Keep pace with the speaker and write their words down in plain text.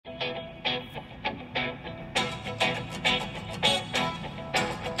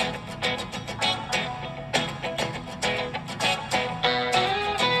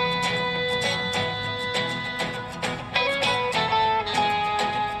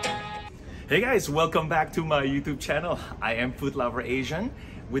Hey guys, welcome back to my YouTube channel. I am Food Lover Asian.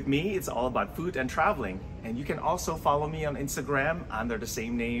 With me, it's all about food and traveling. And you can also follow me on Instagram under the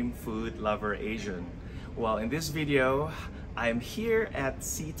same name, Food Lover Asian. Well, in this video, I am here at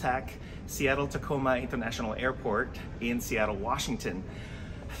Sea-Tac, Seattle Tacoma International Airport in Seattle, Washington.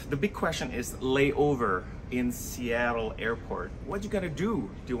 The big question is layover in Seattle Airport. What you gonna do?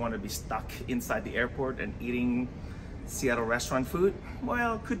 Do you want to be stuck inside the airport and eating Seattle restaurant food?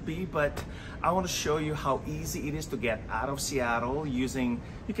 Well, could be, but I want to show you how easy it is to get out of Seattle you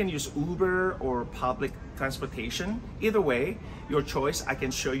can use Uber or public transportation. Either way, your choice. I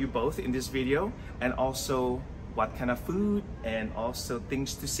can show you both in this video, and also what kind of food and also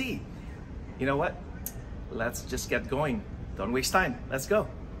things to see. You know what? Let's just get going. Don't waste time. Let's go.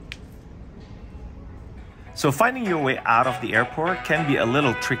 So finding your way out of the airport can be a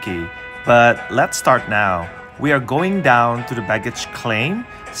little tricky, but let's start now. We are going down to the baggage claim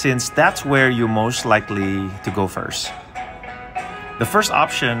since that's where you're most likely to go first. The first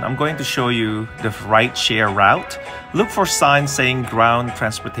option, I'm going to show you the ride-share route. Look for signs saying ground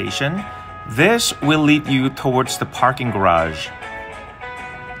transportation. This will lead you towards the parking garage.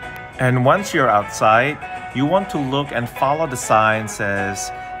 And once you're outside, you want to look and follow the sign that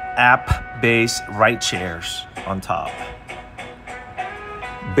says app-based ride-shares on top.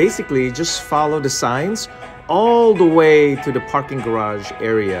 Basically, just follow the signs all the way to the parking garage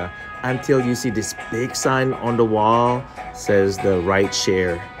area until you see this big sign on the wall says the ride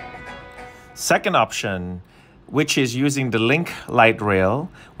share. Second option, which is using the link light rail.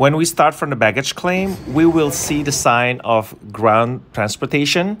 When we start from the baggage claim, we will see the sign of ground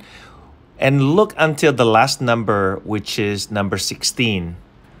transportation and look until the last number, which is number 16.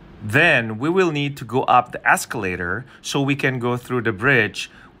 Then we will need to go up the escalator so we can go through the bridge,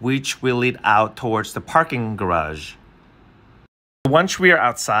 which will lead out towards the parking garage. Once we are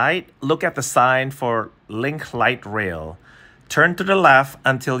outside, look at the sign for link light rail. Turn to the left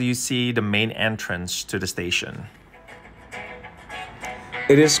until you see the main entrance to the station.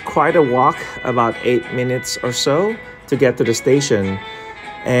 It is quite a walk, about 8 minutes or so to get to the station,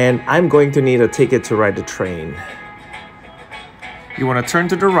 and I'm going to need a ticket to ride the train. You want to turn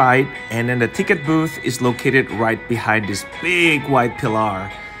to the right, and then the ticket booth is located right behind this big white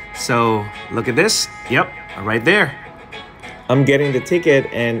pillar. So look at this. Yep, right there. I'm getting the ticket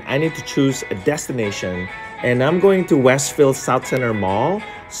and I need to choose a destination. And I'm going to Westfield South Center Mall.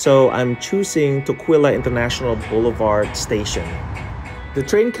 So I'm choosing Tacoma International Boulevard Station. The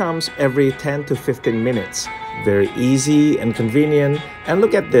train comes every 10 to 15 minutes. Very easy and convenient. And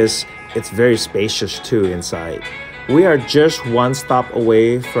look at this. It's very spacious too inside. We are just one stop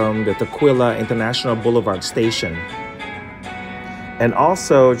away from the Tacoma International Boulevard Station. And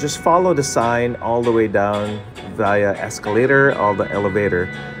also, just follow the sign all the way down via escalator or the elevator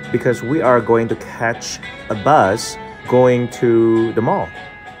because we are going to catch a bus going to the mall.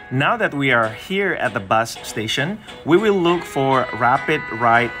 Now that we are here at the bus station, we will look for Rapid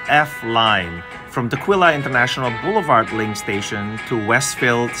Ride F line from Tacoma International Boulevard Link Station to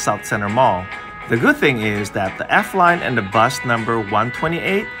Westfield South Center Mall. The good thing is that the F line and the bus number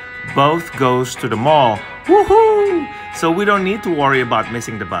 128 both goes to the mall. Woohoo! So we don't need to worry about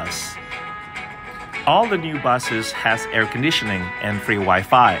missing the bus. All the new buses has air conditioning and free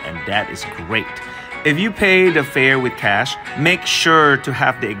Wi-Fi, and that is great. If you pay the fare with cash, make sure to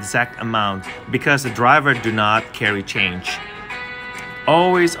have the exact amount because the driver do not carry change.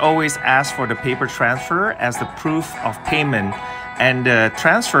 Always ask for the paper transfer as the proof of payment, and the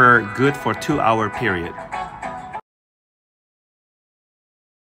transfer good for 2-hour period.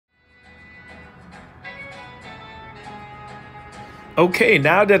 Okay,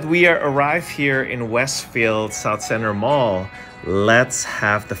 now that we are arrived here in Westfield South Center Mall, let's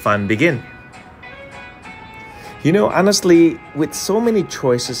have the fun begin. You know, honestly, with so many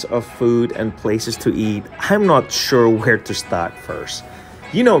choices of food and places to eat, I'm not sure where to start first.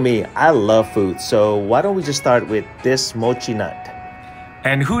 You know me, I love food, so why don't we just start with this mochi nut?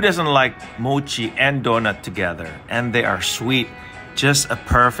 And who doesn't like mochi and donut together? And they are sweet, just a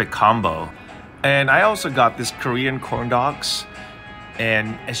perfect combo. And I also got this Korean corn dogs.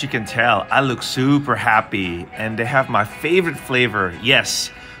 And as you can tell, I look super happy. And they have my favorite flavor. Yes,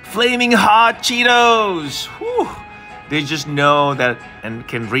 flaming hot Cheetos. Whew. They just know that and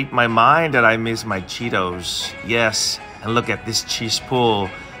can read my mind that I miss my Cheetos. Yes, and look at this cheese pool.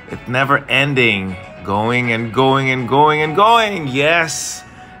 It's never ending. Going and going and going and going. Yes.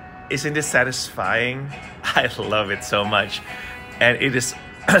 Isn't this satisfying? I love it so much. And it is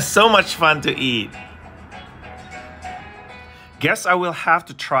so much fun to eat. Guess I will have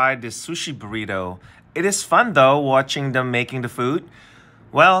to try this sushi burrito. It is fun though watching them making the food.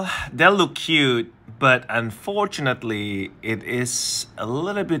 Well, they'll look cute, but unfortunately, it is a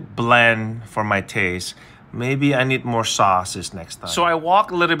little bit bland for my taste. Maybe I need more sauces next time. So I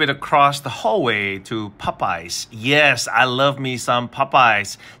walk a little bit across the hallway to Popeyes. Yes, I love me some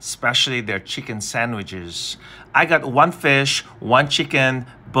Popeyes, especially their chicken sandwiches. I got one fish, one chicken,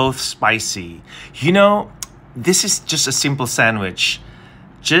 both spicy. You know, this is just a simple sandwich.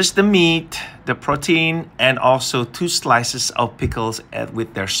 Just the meat, the protein, and also 2 slices of pickles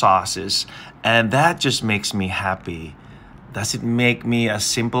with their sauces. And that just makes me happy. Does it make me a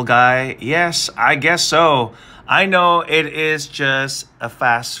simple guy? Yes, I guess so. I know it is just a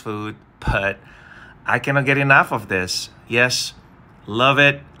fast food, but I cannot get enough of this. Yes, love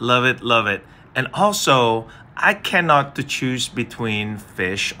it, love it, love it. And also, I cannot to choose between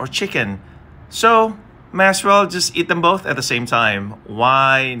fish or chicken. So, may as well just eat them both at the same time.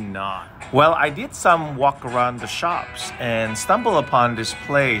 Why not? Well, I did some walk around the shops and stumbled upon this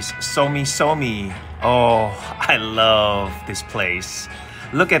place, Somi Somi. Oh, I love this place.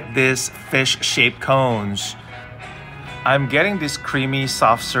 Look at these fish-shaped cones. I'm getting this creamy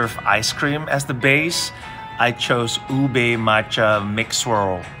soft serve ice cream as the base. I chose ube matcha mix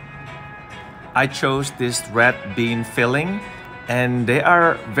swirl. I chose this red bean filling, and they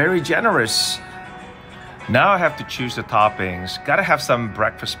are very generous. Now I have to choose the toppings. Gotta have some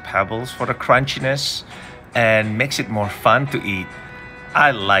breakfast pebbles for the crunchiness and makes it more fun to eat.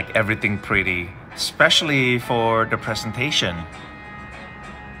 I like everything pretty, especially for the presentation.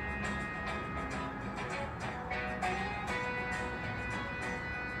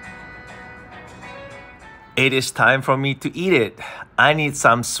 It is time for me to eat it. I need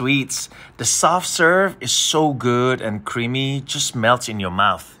some sweets. The soft serve is so good and creamy, just melts in your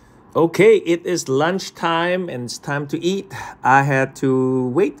mouth. Okay, it is lunchtime and it's time to eat. I had to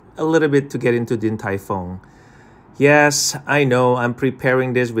wait a little bit to get into Din Tai Fung. Yes, I know I'm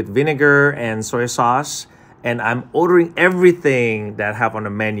preparing this with vinegar and soy sauce, and I'm ordering everything that I have on the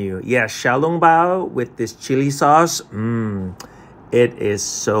menu. Yes, xiaolong bao with this chili sauce. It is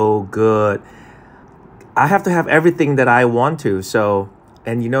so good. I have to have everything that I want to.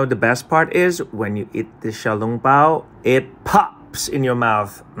 And you know the best part is when you eat the xiaolong bao, it pops in your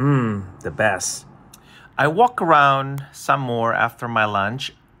mouth. The best. I walk around some more after my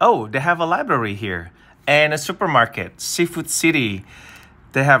lunch. Oh, they have a library here and a supermarket, Seafood City.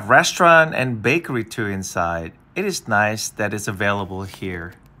 They have restaurant and bakery too inside. It is nice that it's available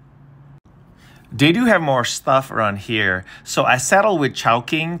here. They do have more stuff around here. So I settled with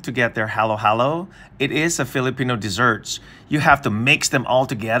Chowking to get their halo halo. It is a Filipino dessert. You have to mix them all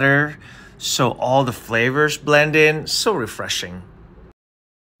together so all the flavors blend in. So refreshing.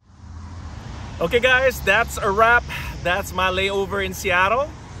 Okay guys, that's a wrap. That's my layover in Seattle.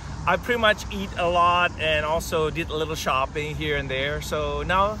 I pretty much eat a lot and also did a little shopping here and there. So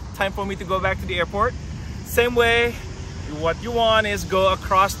now time for me to go back to the airport. Same way, what you want is go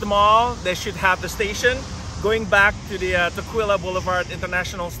across the mall. They should have the station. Going back to the Tacoma Boulevard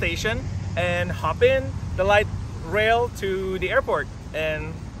International Station and hop in the light rail to the airport.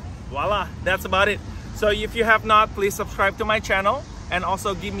 And voila, that's about it. So if you have not, please subscribe to my channel and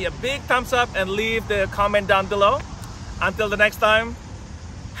also give me a big thumbs up and leave the comment down below. Until the next time,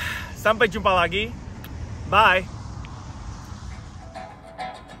 sampai jumpa lagi. Bye.